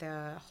then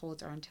the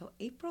holds are until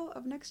April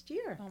of next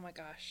year. Oh my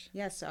gosh.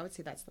 Yes, so I would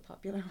say that's the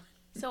popular one.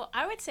 So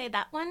I would say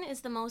that one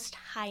is the most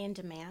high in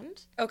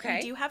demand. Okay.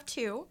 We do have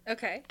two.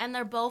 Okay. And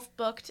they're both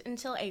booked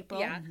until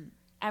April. Yeah.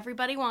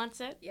 Everybody wants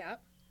it. Yeah.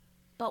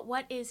 But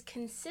what is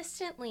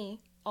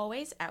consistently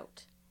always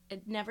out,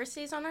 it never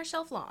stays on our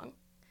shelf long,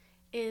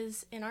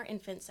 is in our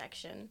infant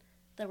section,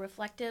 the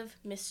reflective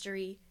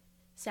mystery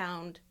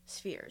sound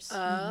spheres.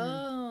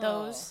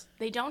 Oh.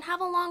 They don't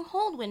have a long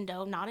hold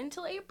window, not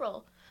until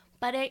April.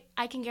 But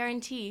I can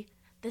guarantee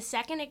the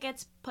second it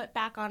gets put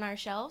back on our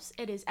shelves,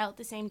 it is out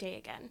the same day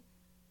again.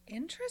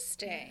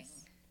 Interesting.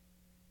 Yes.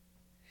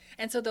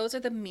 And so those are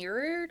the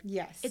mirrored?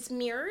 Yes. It's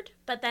mirrored,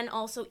 but then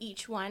also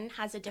each one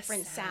has a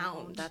different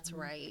sound. That's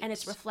right. And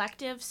it's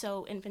reflective,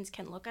 so infants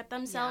can look at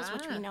themselves,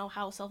 which we know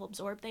how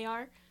self-absorbed they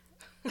are.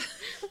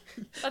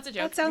 That's a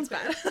joke. That sounds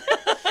bad.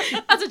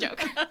 That's a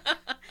joke.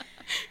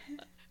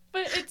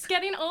 But it's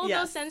getting all of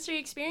those sensory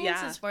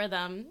experiences for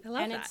them. I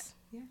love that.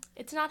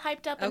 It's not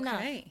hyped up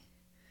enough.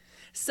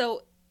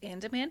 So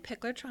in-demand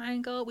pickler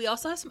triangle. We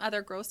also have some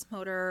other gross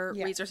motor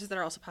resources that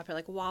are also popular,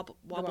 like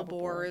wobble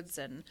boards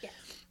and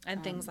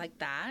things like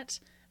that.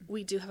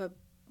 We do have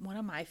one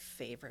of my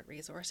favorite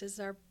resources,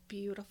 our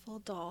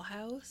beautiful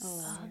dollhouse.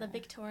 The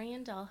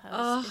Victorian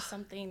dollhouse is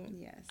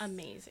something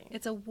amazing.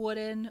 It's a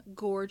wooden,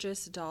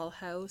 gorgeous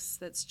dollhouse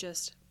that's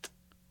just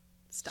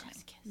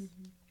stunning.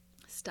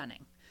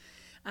 Stunning.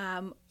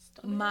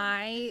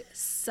 My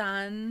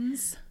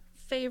son's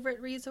favorite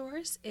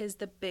resource is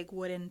the big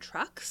wooden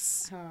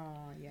trucks.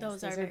 Oh, yes.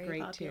 Those are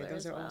great too.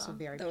 Those are also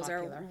very popular. Those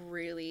are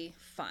really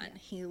fun. Yeah.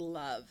 He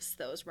loves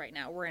those right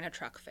now. We're in a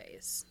truck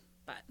phase,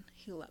 but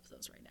he loves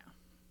those right now.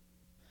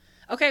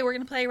 Okay, we're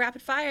going to play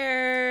rapid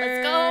fire.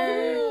 Let's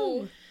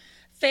go.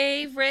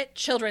 Favorite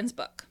children's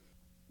book?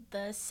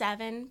 The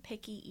 7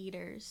 Picky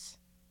Eaters.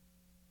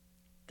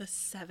 The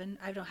 7?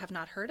 I have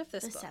not heard of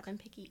this book. The 7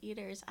 Picky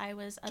Eaters. I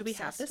was obsessed do we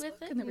have this with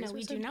book it. No,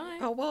 we do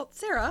not. Oh, well,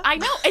 Sarah. I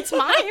know. It's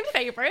my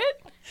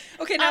favorite.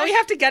 Okay, now we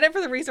have to get it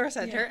for the Resource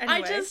Center. Yeah.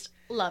 Anyway. I just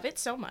love it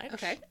so much.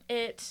 Okay.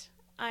 It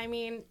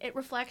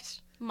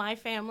reflects my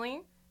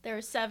family. There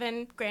are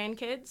 7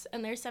 grandkids,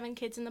 and there's 7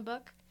 kids in the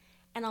book,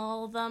 and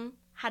all of them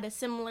had a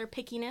similar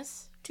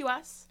pickiness to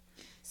us.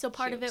 So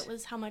part of it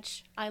was how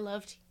much I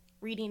loved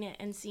reading it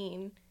and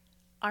seeing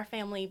our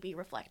family be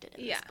reflected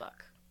in this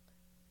book.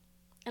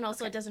 And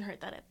also it doesn't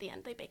hurt that at the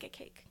end they bake a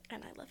cake,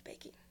 and I love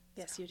baking.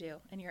 Yes, you do,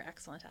 and you're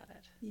excellent at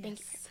it. Yes. Thank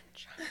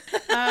you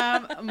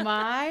very much.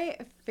 My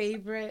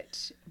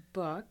favorite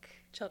book,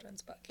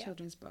 children's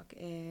book,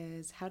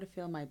 is How to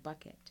Fill My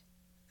Bucket.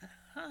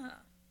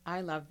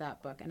 I love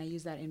that book, and I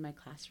use that in my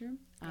classroom.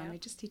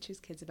 It just teaches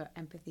kids about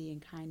empathy and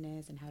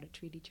kindness and how to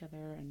treat each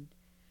other. And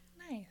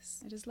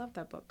nice. I just love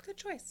that book. Good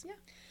choice. Yeah.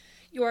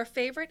 Your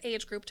favorite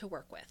age group to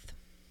work with?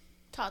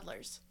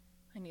 Toddlers.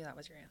 I knew that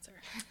was your answer.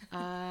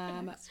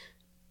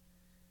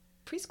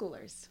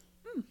 Preschoolers.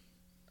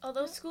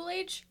 Although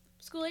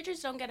school-agers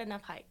don't get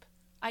enough hype.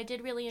 I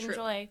did really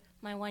enjoy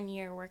my 1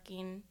 year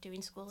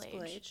doing school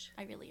age.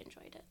 I really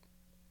enjoyed it.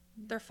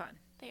 They're fun.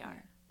 They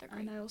are. They're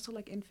great. And I also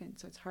like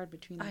infants, so it's hard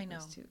between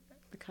those two.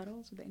 The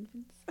cuddles with the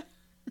infants.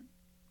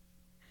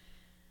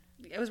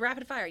 It was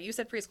rapid fire. You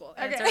said preschool.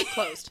 Answer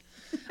closed.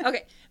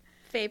 Okay.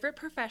 Favorite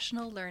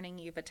professional learning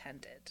you've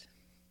attended?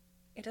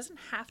 It doesn't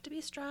have to be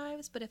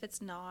Strives, but if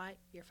it's not,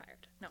 you're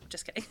fired. No,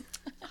 just kidding.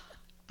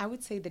 I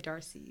would say the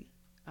Darcy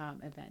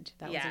event.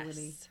 That was a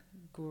really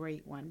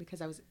great one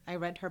because I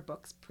read her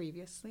books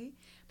previous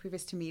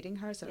to meeting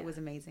her, so it was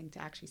amazing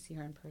to actually see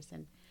her in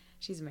person.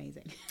 She's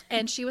amazing.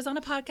 And she was on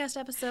a podcast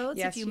episode,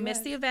 so if you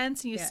missed the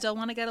events and you still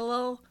want to get a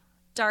little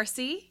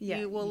Darcy,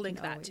 you will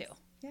link that too.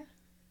 Yeah.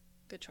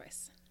 Good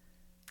choice.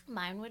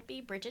 Mine would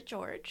be Bridget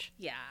George.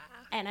 Yeah.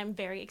 And I'm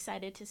very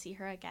excited to see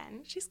her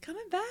again. She's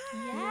coming back.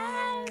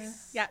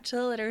 Yes. Yeah,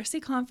 Chill Literacy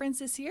Conference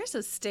this year,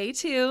 so stay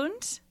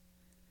tuned.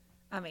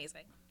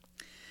 Amazing.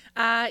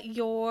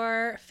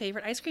 Your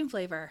favorite ice cream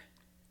flavor?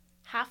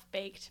 Half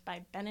Baked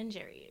by Ben &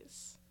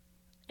 Jerry's.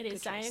 It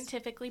is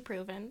scientifically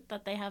proven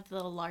that they have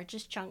the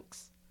largest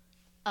chunks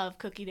of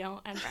cookie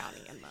dough and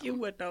brownie in them. You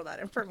would know that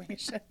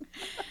information.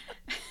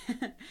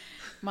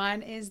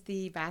 Mine is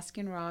the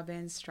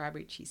Baskin-Robbins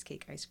strawberry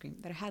cheesecake ice cream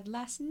that I had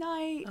last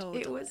night. Oh,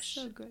 it was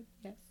so good.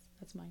 Yes,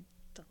 that's mine.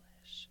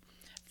 Delish.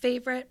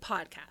 Favorite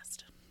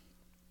podcast?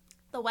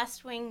 The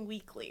West Wing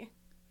Weekly.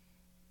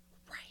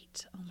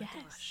 Right. Oh my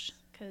gosh.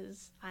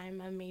 Because I'm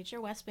a major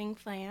West Wing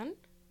fan.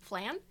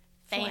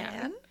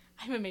 Fan?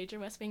 I'm a major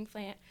West Wing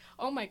fan.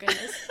 Oh my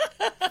goodness.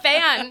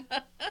 Fan.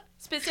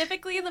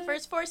 Specifically the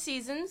first 4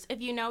 seasons.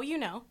 If you know, you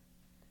know.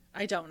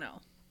 I don't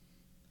know.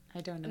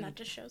 And that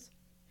just shows.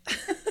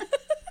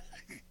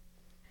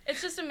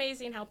 It's just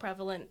amazing how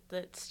prevalent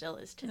that still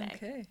is today.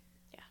 Okay.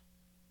 Yeah.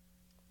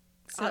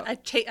 So I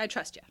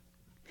trust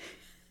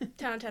you.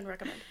 10 out of 10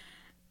 recommend.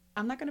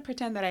 I'm not going to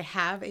pretend that I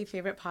have a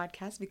favorite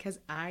podcast because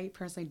I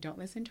personally don't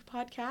listen to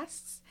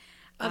podcasts.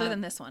 Other than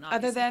this one,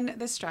 obviously. Other than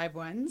the Strive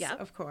ones,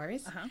 of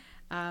course.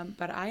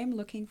 But I am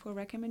looking for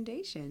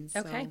recommendations.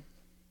 Okay. So,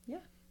 yeah.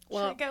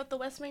 Well, check out the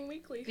West Wing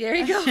Weekly. There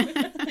you go.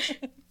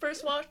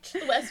 First watch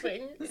the West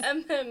Wing,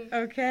 and then...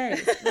 Okay,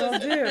 will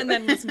do. And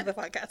then listen to the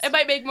podcast. It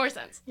might make more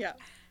sense. Yeah.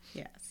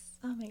 Yes.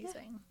 Amazing.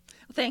 Yeah.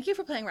 Well, thank you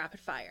for playing Rapid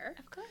Fire.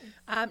 Of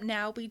course.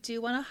 Now, we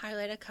do want to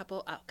highlight a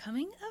couple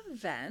upcoming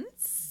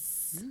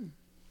events.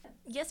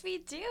 Yes, we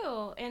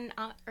do. In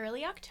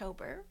early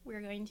October,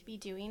 we're going to be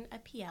doing a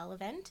PL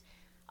event.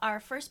 Our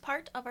first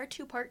part of our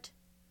 2-part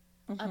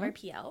of our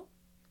PL.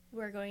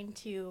 We're going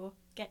to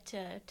get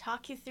to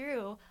talk you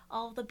through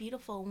all the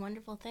beautiful,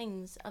 wonderful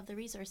things of the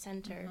Resource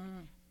Center.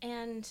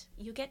 And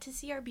you get to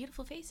see our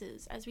beautiful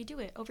faces as we do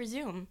it over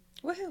Zoom.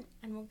 Woohoo!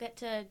 And we'll get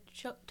to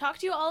talk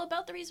to you all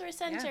about the Resource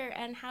Center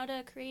and how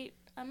to create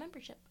a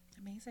membership.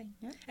 Amazing.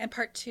 Yeah. And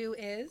part 2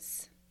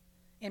 is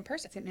in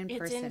person.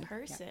 It's in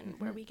person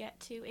where we get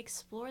to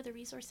explore the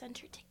Resource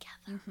Center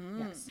together.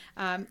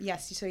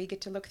 Yes, so you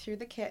get to look through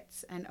the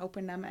kits and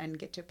open them and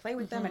get to play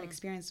with them and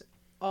experience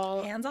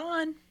all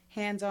hands-on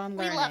learning.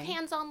 We love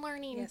hands-on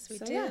learning. Yes, we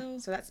do. Yeah.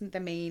 So that's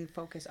the main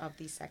focus of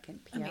the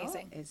second PL.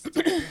 Amazing. Is to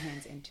get your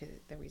hands into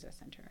the Resource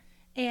Center.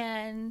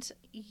 And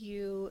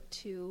you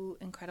two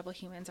incredible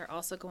humans are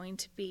also going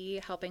to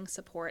be helping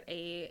support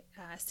a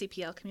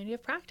CPL community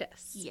of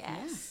practice.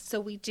 Yes. So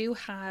we do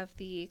have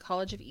the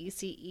College of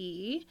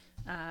ECE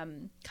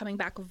coming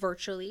back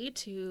virtually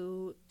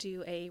to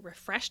do a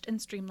refreshed and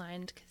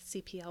streamlined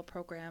CPL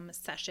program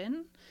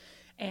session.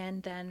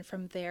 And then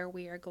from there,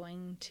 we are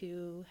going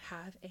to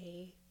have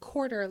a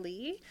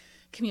quarterly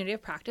community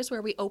of practice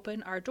where we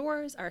open our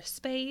doors, our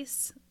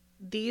space,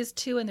 these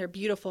two and their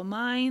beautiful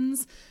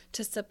minds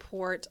to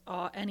support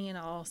any and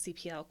all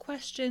CPL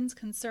questions,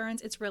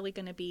 concerns. It's really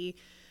going to be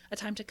a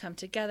time to come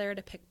together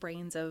to pick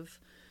brains of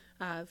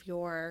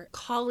your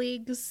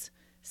colleagues,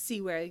 see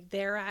where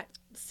they're at,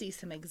 see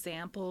some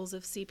examples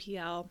of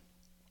CPL.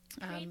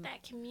 Create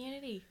that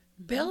community.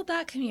 Build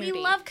that community. We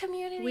love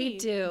community. We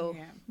do.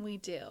 Yeah. We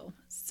do.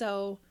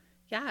 So,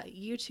 yeah,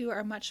 you two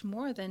are much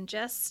more than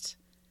just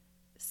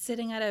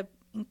sitting at a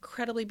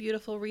incredibly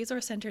beautiful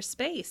Resource Center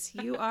space.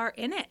 You are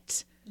in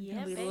it.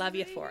 Yeah, we love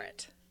you for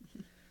it.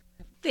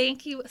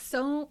 Thank you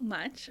so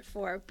much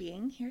for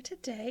being here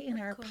today in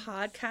our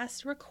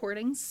podcast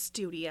recording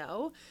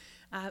studio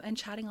and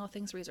chatting all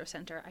things Resource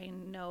Center. I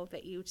know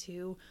that you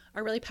two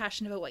are really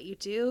passionate about what you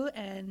do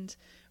and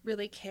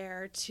really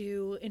care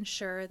to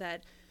ensure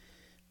that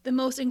the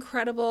most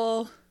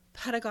incredible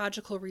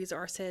pedagogical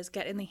resources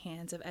get in the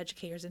hands of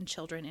educators and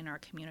children in our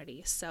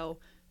community. So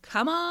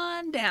come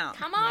on down.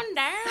 Come on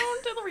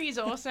down to the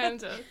Resource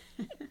Center.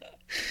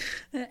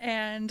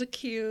 And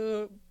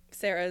cue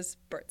Sarah's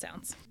bird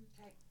sounds.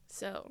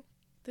 So,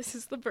 this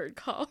is the bird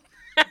call.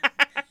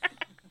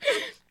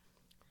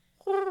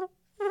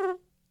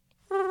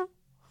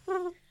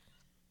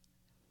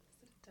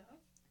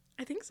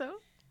 I think so.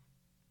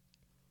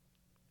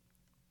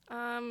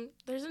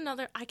 There's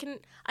another. I can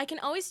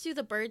always do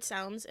the bird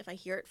sounds if I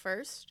hear it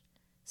first.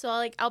 So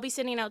I'll be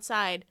sitting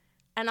outside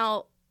and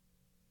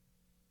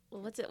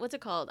what's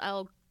it called?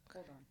 Hold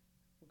on.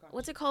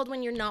 What's it called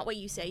when you're not what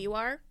you say you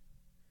are?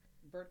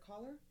 Bird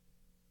caller?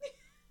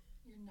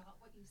 You're not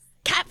what you say.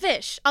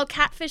 Catfish. I'll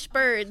catfish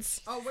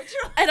birds. Oh, which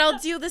one? And I'll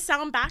do the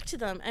sound back to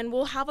them and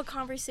we'll have a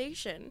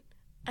conversation.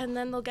 And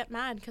then they'll get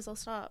mad because I'll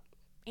stop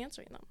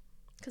answering them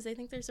because they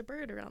think there's a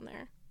bird around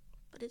there.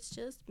 But it's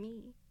just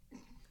me.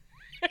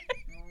 Oh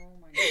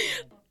my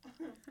God.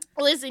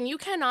 Listen, you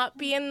cannot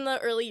be in the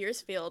early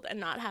years field and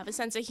not have a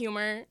sense of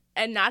humor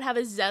and not have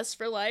a zest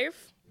for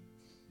life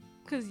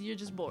because you're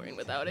just boring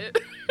without it.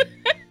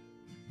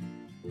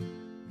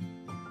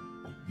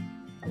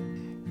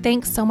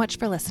 Thanks so much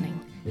for listening.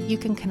 You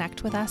can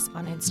connect with us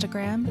on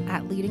Instagram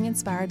at Leading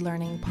Inspired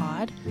Learning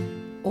Pod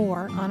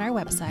or on our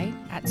website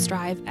at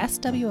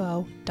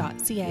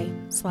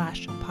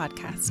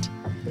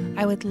striveswo.ca/podcast.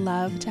 I would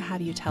love to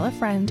have you tell a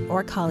friend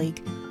or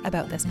colleague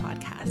about this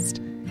podcast.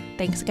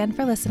 Thanks again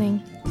for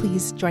listening.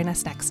 Please join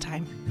us next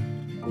time.